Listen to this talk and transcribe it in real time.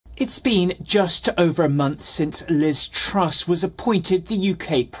It's been just over a month since Liz Truss was appointed the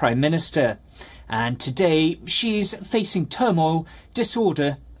UK Prime Minister, and today she's facing turmoil,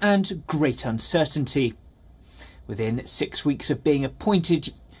 disorder and great uncertainty. Within 6 weeks of being appointed,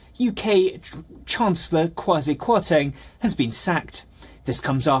 UK Chancellor Kwasi Kwarteng has been sacked. This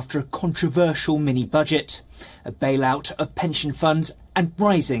comes after a controversial mini-budget, a bailout of pension funds and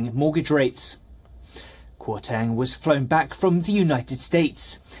rising mortgage rates. Kwarteng was flown back from the United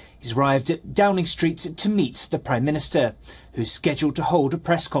States. He's arrived at Downing Street to meet the Prime Minister, who's scheduled to hold a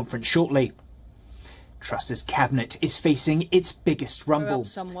press conference shortly. Truss's cabinet is facing its biggest rumble.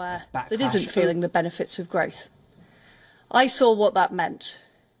 Somewhere that isn't feeling the benefits of growth. I saw what that meant,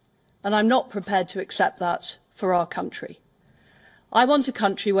 and I'm not prepared to accept that for our country. I want a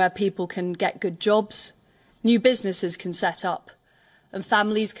country where people can get good jobs, new businesses can set up, and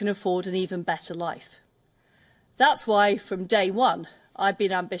families can afford an even better life. That's why, from day one, I've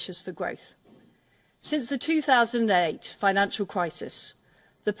been ambitious for growth. Since the 2008 financial crisis,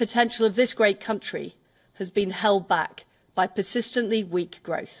 the potential of this great country has been held back by persistently weak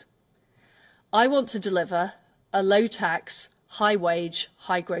growth. I want to deliver a low-tax, high-wage,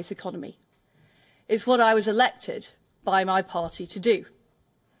 high-growth economy. It's what I was elected by my party to do.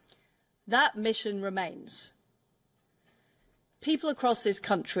 That mission remains. People across this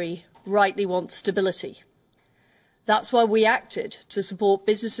country rightly want stability. That's why we acted to support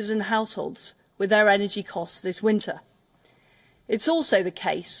businesses and households with their energy costs this winter. It's also the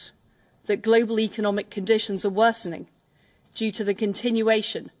case that global economic conditions are worsening due to the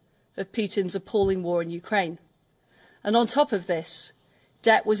continuation of Putin's appalling war in Ukraine. And on top of this,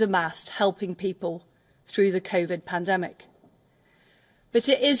 debt was amassed helping people through the COVID pandemic. But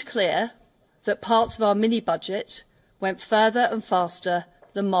it is clear that parts of our mini-budget went further and faster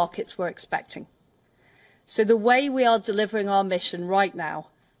than markets were expecting. So the way we are delivering our mission right now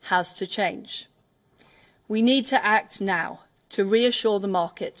has to change. We need to act now to reassure the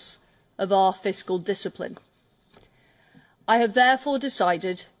markets of our fiscal discipline. I have therefore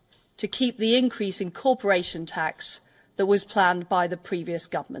decided to keep the increase in corporation tax that was planned by the previous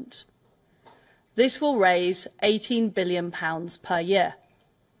government. This will raise £18 billion per year.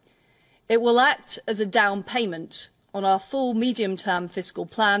 It will act as a down payment on our full medium-term fiscal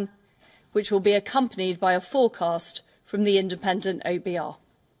plan, which will be accompanied by a forecast from the independent OBR.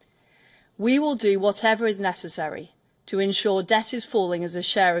 We will do whatever is necessary to ensure debt is falling as a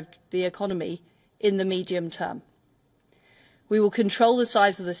share of the economy in the medium term. We will control the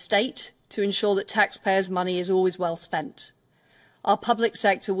size of the state to ensure that taxpayers' money is always well spent. Our public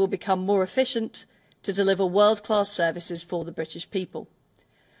sector will become more efficient to deliver world-class services for the British people.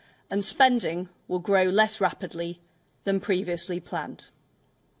 And spending will grow less rapidly than previously planned.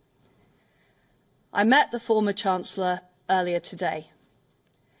 I met the former Chancellor earlier today.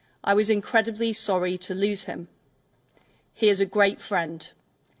 I was incredibly sorry to lose him. He is a great friend,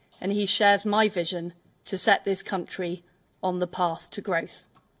 and he shares my vision to set this country on the path to growth.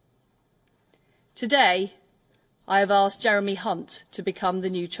 Today, I have asked Jeremy Hunt to become the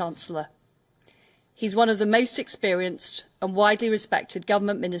new Chancellor. He's one of the most experienced and widely respected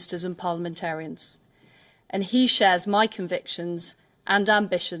government ministers and parliamentarians, and he shares my convictions and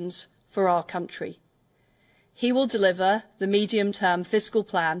ambitions for our country. He will deliver the medium-term fiscal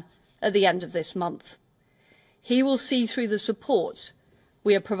plan at the end of this month. He will see through the support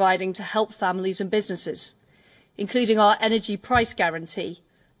we are providing to help families and businesses, including our energy price guarantee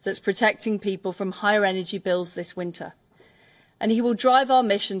that's protecting people from higher energy bills this winter. And he will drive our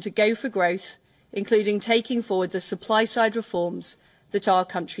mission to go for growth, including taking forward the supply-side reforms that our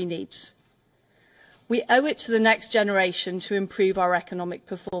country needs. We owe it to the next generation to improve our economic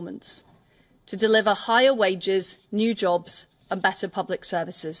performance, to deliver higher wages, new jobs and better public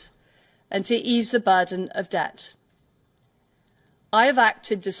services, and to ease the burden of debt. I have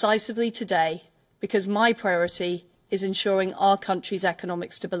acted decisively today because my priority is ensuring our country's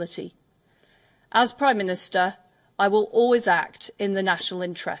economic stability. As Prime Minister, I will always act in the national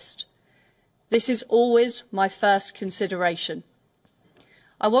interest. This is always my first consideration.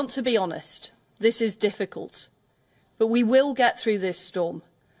 I want to be honest, this is difficult, but we will get through this storm,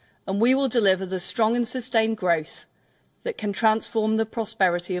 and we will deliver the strong and sustained growth that can transform the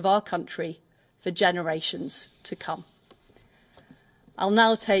prosperity of our country for generations to come. I'll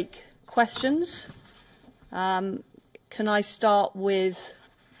now take questions. Can I start with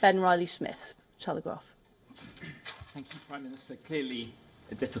Ben Riley-Smith, Telegraph? Thank you, Prime Minister. Clearly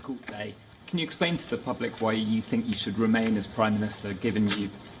a difficult day. Can you explain to the public why you think you should remain as Prime Minister, given you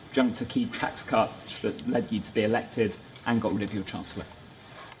junked a key tax cut that led you to be elected and got rid of your Chancellor?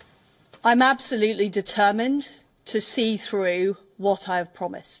 I'm absolutely determined to see through what I have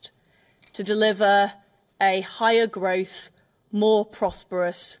promised, to deliver a higher growth, more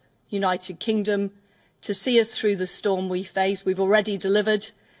prosperous United Kingdom, to see us through the storm we face. We've already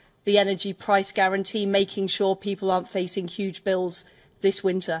delivered the energy price guarantee, making sure people aren't facing huge bills this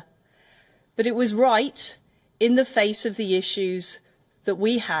winter. But it was right, in the face of the issues that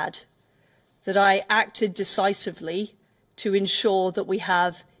we had, that I acted decisively to ensure that we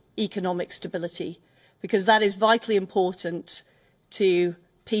have economic stability, because that is vitally important to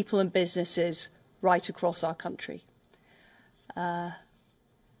people and businesses right across our country.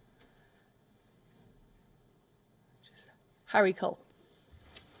 Harry Cole.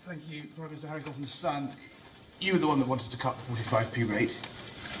 Thank you, Prime Minister. Harry Cole from The Sun. You were the one that wanted to cut the 45p rate.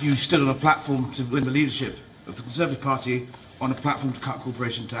 You stood on a platform to win the leadership of the Conservative Party on a platform to cut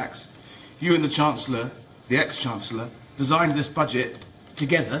corporation tax. You and the Chancellor, the ex-Chancellor, designed this budget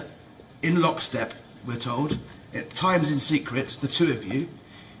together, in lockstep, we're told, at times in secret, the two of you.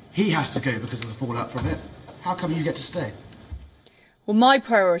 He has to go because of the fallout from it. How come you get to stay? Well, my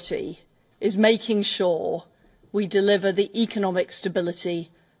priority is making sure we deliver the economic stability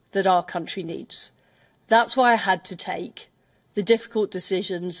that our country needs. That's why I had to take the difficult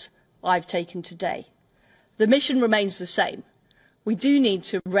decisions I've taken today. The mission remains the same. We do need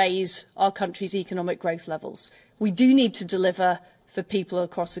to raise our country's economic growth levels. We do need to deliver for people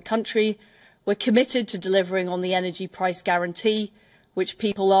across the country. We're committed to delivering on the energy price guarantee, which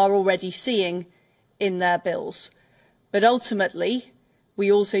people are already seeing in their bills. But ultimately,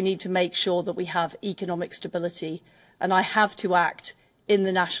 we also need to make sure that we have economic stability, and I have to act in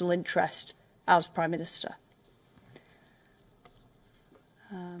the national interest as Prime Minister.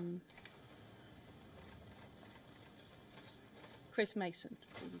 Chris Mason,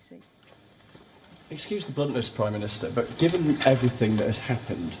 BBC. Excuse the bluntness, Prime Minister, but given everything that has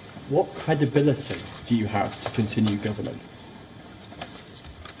happened, what credibility do you have to continue governing?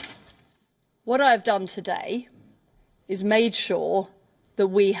 What I have done today is made sure that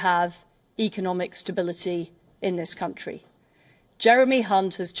we have economic stability in this country. Jeremy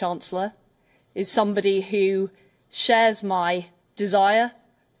Hunt, as Chancellor, is somebody who shares my desire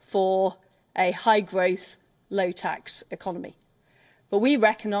for a high-growth, low-tax economy. But we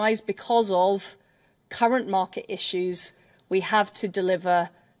recognise, because of current market issues, we have to deliver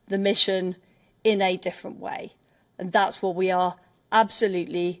the mission in a different way. And that's what we are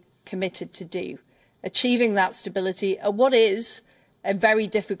absolutely committed to do, achieving that stability at what is a very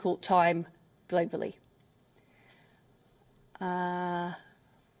difficult time globally.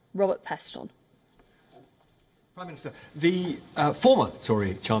 Robert Peston. Prime Minister, the former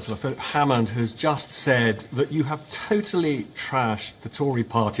Tory Chancellor, Philip Hammond, has just said that you have totally trashed the Tory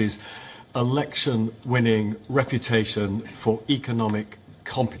party's election-winning reputation for economic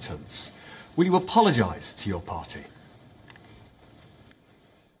competence. Will you apologise to your party?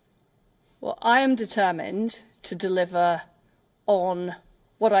 Well, I am determined to deliver on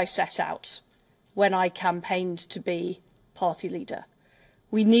what I set out when I campaigned to be party leader.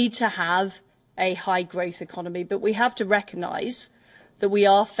 We need to have a high-growth economy, but we have to recognise that we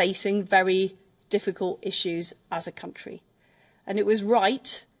are facing very difficult issues as a country. And it was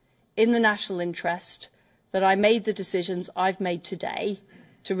right, in the national interest, that I made the decisions I've made today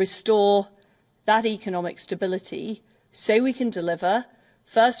to restore that economic stability so we can deliver,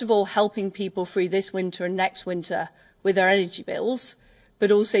 first of all, helping people through this winter and next winter with their energy bills,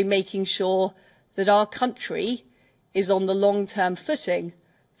 but also making sure that our country is on the long-term footing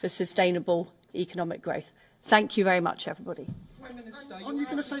for sustainable economic growth. Thank you very much, everybody. Prime Minister, are you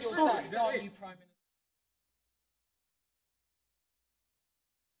going to say sorry?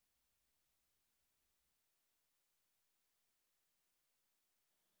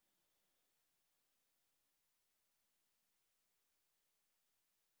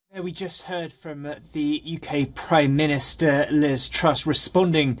 We just heard from the UK Prime Minister Liz Truss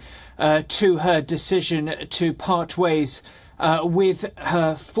responding to her decision to part ways with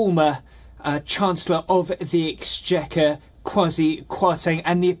her former Chancellor of the Exchequer, Kwasi Kwarteng,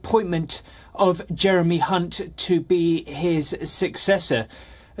 and the appointment of Jeremy Hunt to be his successor.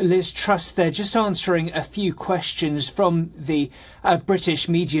 Liz Truss there just answering a few questions from the British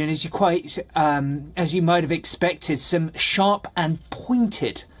media, and as you might have expected, some sharp and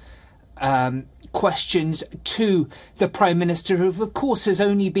pointed questions to the Prime Minister, who of course has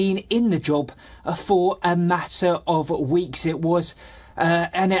only been in the job for a matter of weeks. It was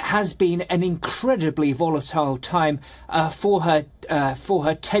and it has been an incredibly volatile time for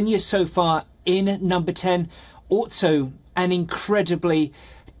her tenure so far in Number 10. Also an incredibly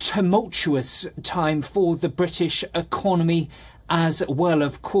tumultuous time for the British economy as well,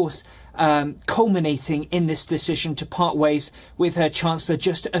 of course, culminating in this decision to part ways with her chancellor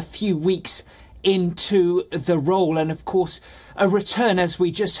just a few weeks into the role. And of course, a return, as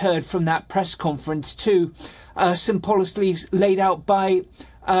we just heard from that press conference, to some policies laid out by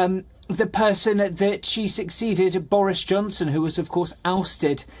the person that she succeeded, Boris Johnson, who was, of course,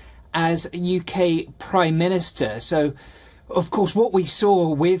 ousted as UK Prime Minister. So, of course, what we saw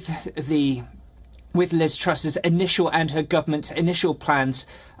with Liz Truss's initial and her government's initial plans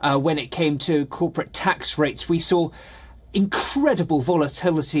when it came to corporate tax rates, we saw incredible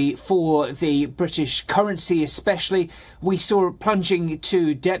volatility for the British currency, especially. We saw it plunging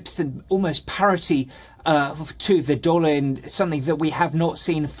to depth and almost parity to the dollar, in something that we have not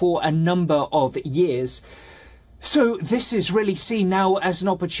seen for a number of years. So this is really seen now as an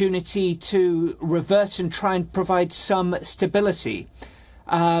opportunity to revert and try and provide some stability.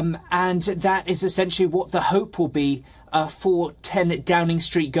 And that is essentially what the hope will be for 10 Downing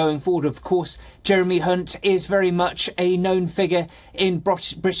Street going forward. Of course, Jeremy Hunt is very much a known figure in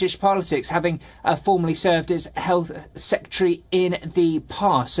British politics, having formerly served as Health Secretary in the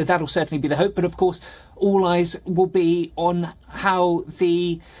past. So that'll certainly be the hope. But of course, all eyes will be on how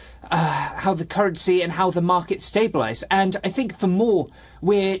the currency and how the market stabilise. And I think for more,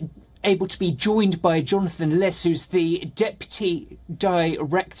 we're able to be joined by Jonathan Liss, who's the Deputy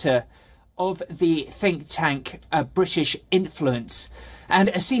Director of the think tank British Influence, and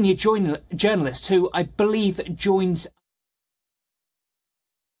a senior journalist who I believe joins.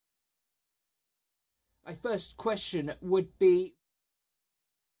 My first question would be,